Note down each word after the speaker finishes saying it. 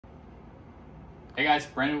Hey guys,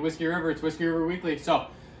 Brandon with Whiskey River. It's Whiskey River Weekly. So,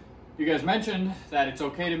 you guys mentioned that it's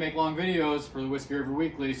okay to make long videos for the Whiskey River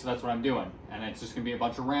Weekly, so that's what I'm doing. And it's just going to be a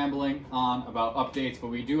bunch of rambling on about updates, but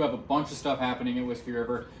we do have a bunch of stuff happening at Whiskey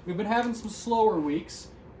River. We've been having some slower weeks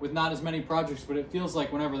with not as many projects, but it feels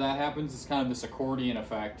like whenever that happens, it's kind of this accordion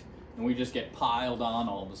effect, and we just get piled on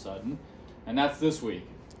all of a sudden. And that's this week.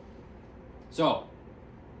 So,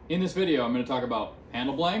 in this video, I'm going to talk about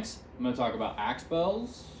handle blanks, I'm going to talk about axe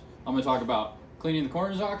bells, I'm going to talk about Cleaning the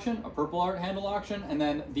Corners auction, a Purple Heart handle auction, and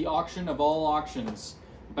then the auction of all auctions,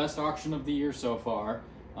 best auction of the year so far,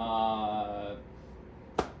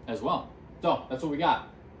 as well. So, that's what we got.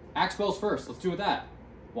 Axe bells first, let's do with that.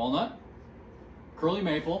 Walnut, curly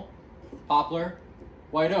maple, poplar,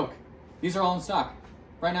 white oak. These are all in stock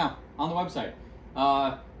right now on the website.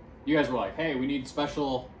 You guys were like, hey, we want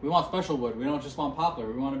special wood. We don't just want poplar.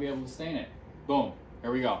 We want to be able to stain it. Boom,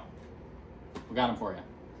 there we go. We got them for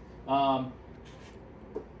you.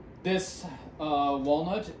 This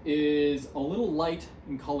walnut is a little light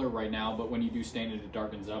in color right now, but when you do stain it, it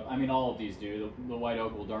darkens up. I mean, all of these do. The white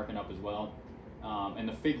oak will darken up as well. And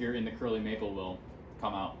the figure in the curly maple will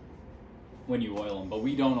come out when you oil them. But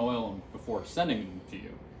we don't oil them before sending them to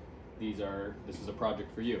you. This is a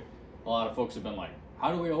project for you. A lot of folks have been like,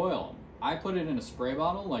 how do we oil them? I put it in a spray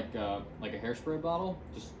bottle, like a hairspray bottle,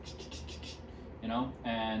 just, you know,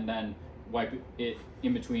 and then wipe it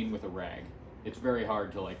in between with a rag. It's very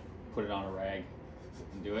hard to like put it on a rag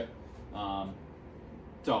and do it.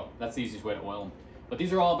 So that's the easiest way to oil them. But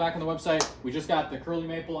these are all back on the website. We just got the curly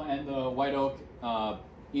maple and the white oak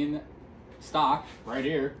in stock right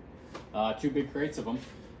here. 2 big crates of them.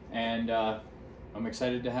 And I'm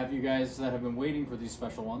excited to have you guys that have been waiting for these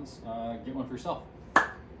special ones get one for yourself.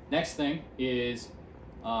 Next thing is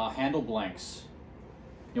handle blanks.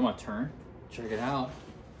 You want to turn? Check it out.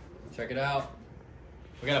 Check it out.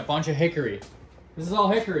 We got a bunch of hickory. This is all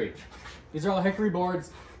hickory. These are all hickory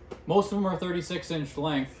boards. Most of them are 36-inch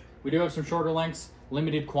length. We do have some shorter lengths,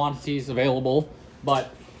 limited quantities available,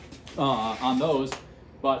 but on those.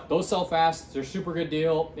 But those sell fast. They're a super good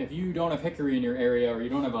deal. If you don't have hickory in your area, or you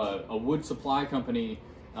don't have a wood supply company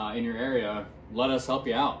in your area, let us help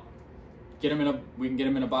you out. We can get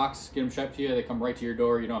them in a box, get them shipped to you. They come right to your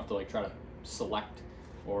door. You don't have to like try to select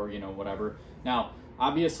or whatever. Now,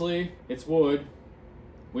 obviously, it's wood.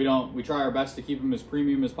 We try our best to keep them as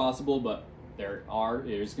premium as possible, but there's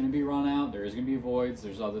going to be run out. There is going to be voids.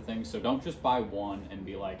 There's other things. So don't just buy one and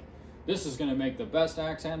be like, this is going to make the best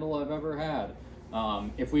axe handle I've ever had.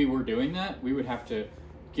 If we were doing that, we would have to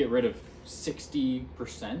get rid of 60%.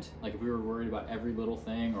 Like if we were worried about every little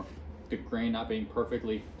thing or the grain not being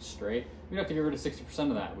perfectly straight, we'd have to get rid of 60%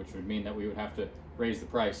 of that, which would mean that we would have to raise the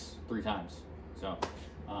price 3 times. So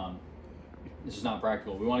this is not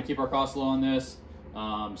practical. We want to keep our costs low on this.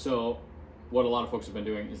 So what a lot of folks have been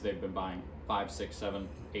doing is they've been buying 5, 6, 7,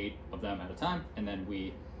 8 of them at a time, and then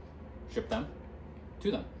we ship them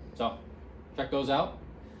to them. So check those out.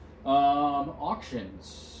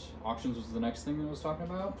 Auctions was the next thing that I was talking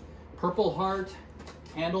about. Purple Heart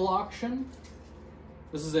handle auction.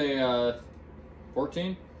 This is a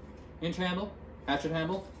 14-inch handle, hatchet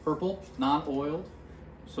handle, purple, non-oiled,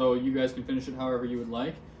 so you guys can finish it however you would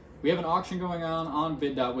like. We have an auction going on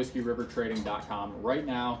bid.whiskeyrivertrading.com right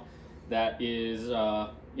now that is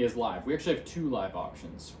live. We actually have 2 live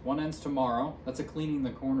auctions. One ends tomorrow. That's a Cleaning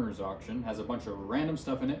the Corners auction. Has a bunch of random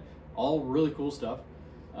stuff in it, all really cool stuff.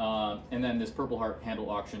 And then this Purple Heart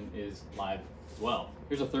handle auction is live as well.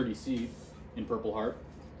 Here's a 30 seat in Purple Heart.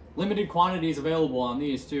 Limited quantities available on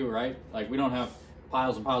these too, right? Like we don't have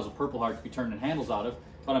piles and piles of Purple Heart to be turning handles out of,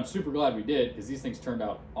 but I'm super glad we did because these things turned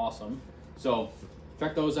out awesome. So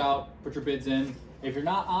check those out, put your bids in. If you're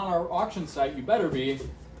not on our auction site, you better be.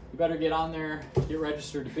 You better get on there, get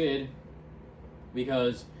registered to bid,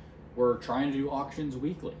 because we're trying to do auctions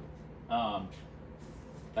weekly.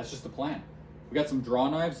 That's just the plan. We got some draw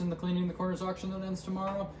knives in the Cleaning the Corners auction that ends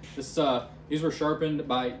tomorrow. These were sharpened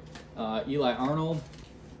by Eli Arnold.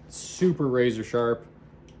 Super razor sharp.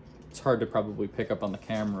 It's hard to probably pick up on the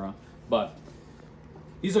camera, but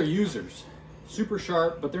these are users. Super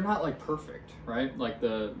sharp, but they're not like perfect, right? Like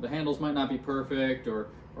the handles might not be perfect, or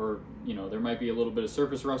there might be a little bit of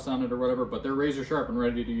surface rust on it or whatever, but they're razor sharp and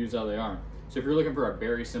ready to use how they are. So if you're looking for a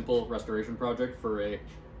very simple restoration project for a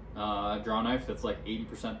draw knife that's like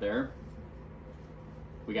 80% there,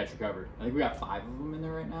 we got you covered. I think we got 5 of them in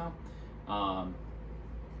there right now.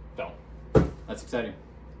 So that's exciting.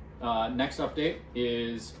 Next update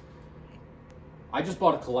is I just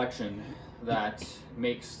bought a collection that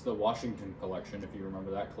makes the Washington collection, if you remember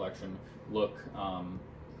that collection, look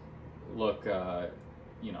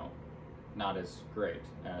not as great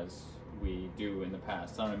as we do in the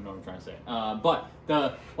past. I don't even know what I'm trying to say. But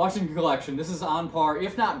the Washington collection, this is on par,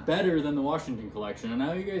 if not better than the Washington collection. And I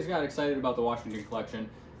know you guys got excited about the Washington collection.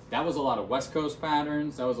 That was a lot of West Coast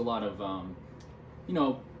patterns. That was a lot of, you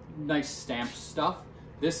know, nice stamped stuff.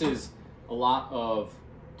 This is a lot of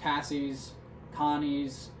Tassies,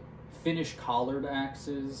 Connies, Finnish collared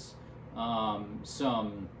axes,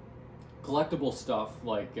 some collectible stuff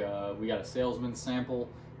like we got a salesman sample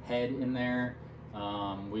head in there.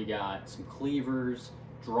 We got some cleavers,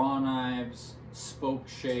 draw knives, spoke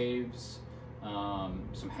shaves,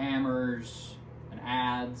 some hammers, and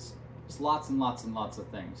adze. Just lots and lots and lots of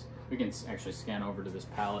things. We can actually scan over to this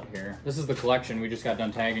palette here. This is the collection. We just got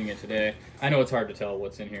done tagging it today. I know it's hard to tell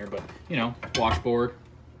what's in here, but you know, washboard,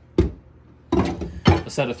 a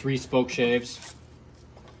set of 3 spoke shaves,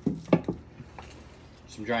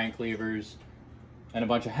 some giant cleavers, and a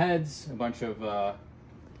bunch of heads, a bunch of,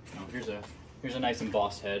 here's a nice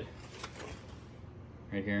embossed head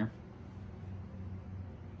right here.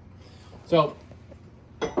 So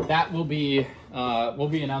that will be, we'll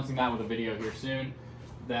be announcing that with a video here soon.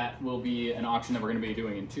 That will be an auction that we're going to be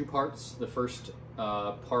doing in 2 parts. The first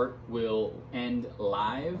part will end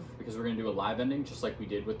live because we're going to do a live ending just like we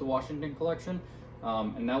did with the Washington collection.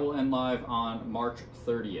 And that will end live on March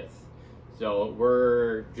 30th. So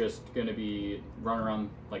we're just going to be running around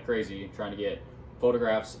like crazy trying to get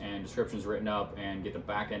photographs and descriptions written up and get the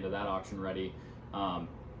back end of that auction ready.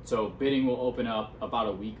 So bidding will open up about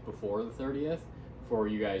a week before the 30th for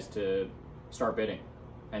you guys to start bidding.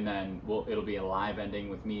 And then it'll be a live ending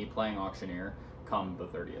with me playing auctioneer come the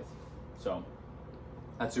 30th. So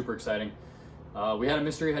that's super exciting. We had a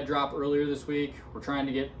mystery head drop earlier this week. We're trying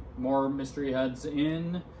to get more mystery heads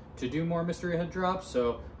in to do more mystery head drops.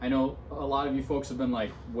 So I know a lot of you folks have been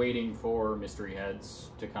like waiting for mystery heads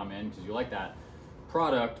to come in because you like that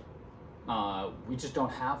product. We just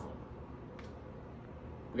don't have them.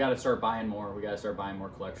 We got to start buying more. We got to start buying more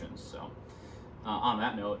collections. So on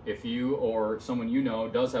that note, if you or someone you know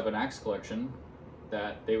does have an axe collection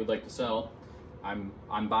that they would like to sell, I'm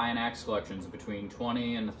buying axe collections between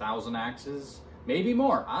 20 and 1,000 axes, maybe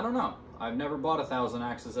more. I don't know. I've never bought 1,000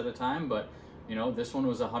 axes at a time, but you know, this one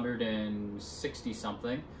was 160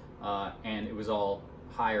 something, and it was all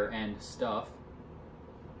higher end stuff.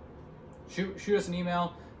 Shoot us an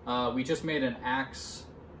email. We just made an axe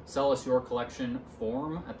sell us your collection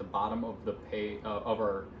form at the bottom of the page of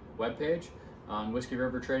our webpage on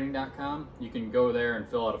whiskeyrivertrading.com. You can go there and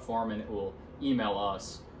fill out a form, and it will email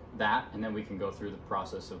us that, and then we can go through the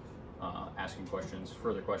process of asking questions,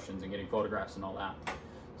 further questions, and getting photographs and all that.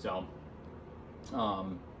 So,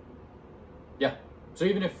 yeah. So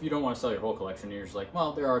even if you don't want to sell your whole collection, you're just like,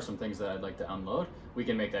 well, there are some things that I'd like to unload. We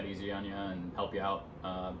can make that easy on you and help you out.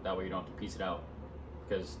 That way you don't have to piece it out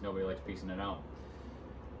because nobody likes piecing it out.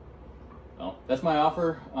 Well, that's my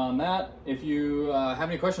offer on that. If you have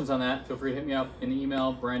any questions on that, feel free to hit me up in the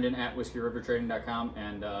email, brandon@whiskeyrivertrading.com,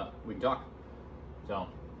 and we can talk. So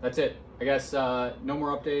that's it. I guess no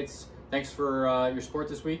more updates. Thanks for your support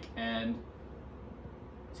this week, and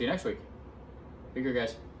see you next week. Be good,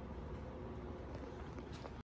 guys.